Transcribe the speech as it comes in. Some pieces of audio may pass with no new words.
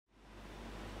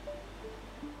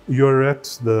You're at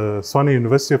the Tshwane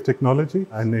University of Technology,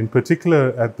 and in particular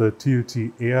at the TUT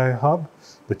AI Hub.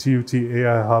 The TUT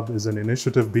AI Hub is an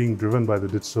initiative being driven by the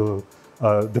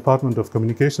Department of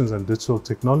Communications and Digital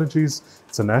Technologies.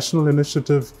 It's a national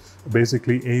initiative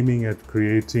basically aiming at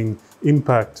creating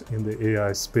impact in the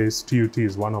AI space. TUT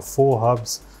is one of 4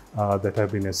 hubs that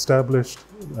have been established,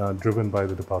 driven by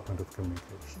the Department of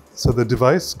Communications. So the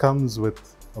device comes with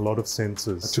a lot of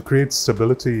sensors. To create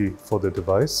stability for the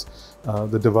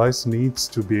device needs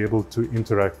to be able to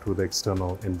interact with the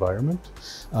external environment,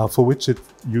 for which it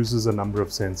uses a number of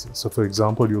sensors. So for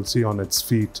example, you'll see on its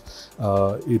feet,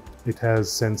 it has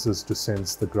sensors to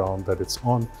sense the ground that it's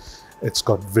on. It's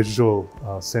got visual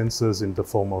sensors in the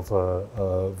form of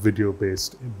a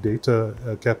video-based data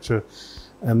capture.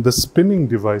 And the spinning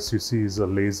device you see is a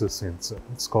laser sensor.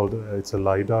 It's a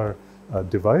LiDAR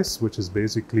device, which is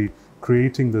basically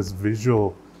creating this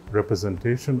visual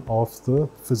representation of the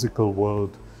physical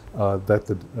world that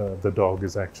the dog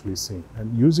is actually seeing.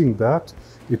 And using that,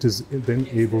 it is then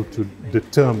able to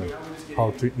determine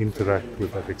how to interact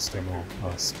with that external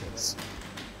space.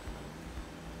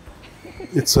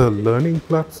 It's a learning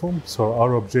platform, so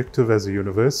our objective as a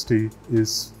university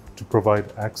is to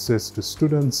provide access to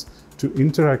students to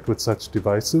interact with such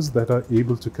devices that are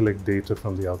able to collect data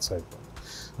from the outside world.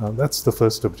 That's the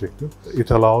first objective. It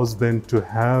allows them to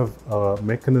have a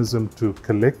mechanism to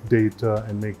collect data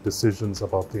and make decisions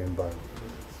about the environment.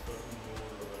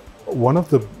 One of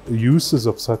the uses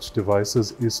of such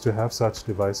devices is to have such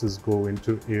devices go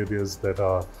into areas that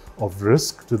are of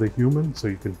risk to the human. So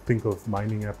you can think of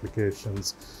mining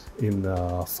applications in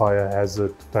fire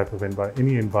hazard type of environment,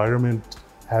 any environment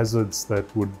hazards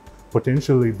that would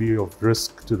potentially be of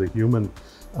risk to the human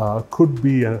could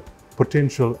be a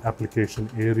potential application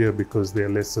area because they are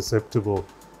less susceptible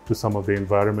to some of the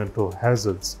environmental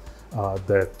hazards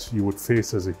that you would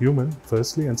face as a human,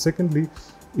 firstly. And secondly,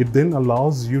 it then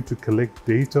allows you to collect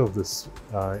data of this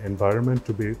environment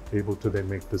to be able to then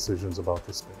make decisions about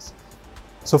the space.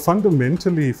 So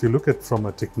fundamentally, if you look at from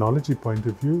a technology point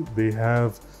of view, they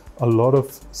have a lot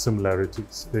of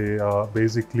similarities. They are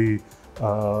basically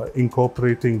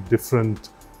incorporating different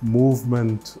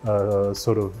movement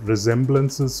sort of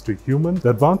resemblances to human. The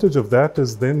advantage of that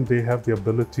is then they have the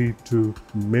ability to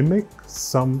mimic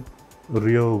some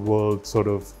real world sort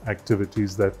of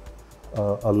activities that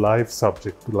a live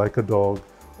subject like a dog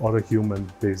or a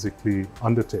human basically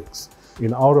undertakes.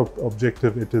 In our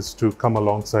objective, it is to come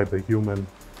alongside the human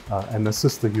and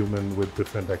assist the human with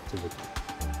different activities.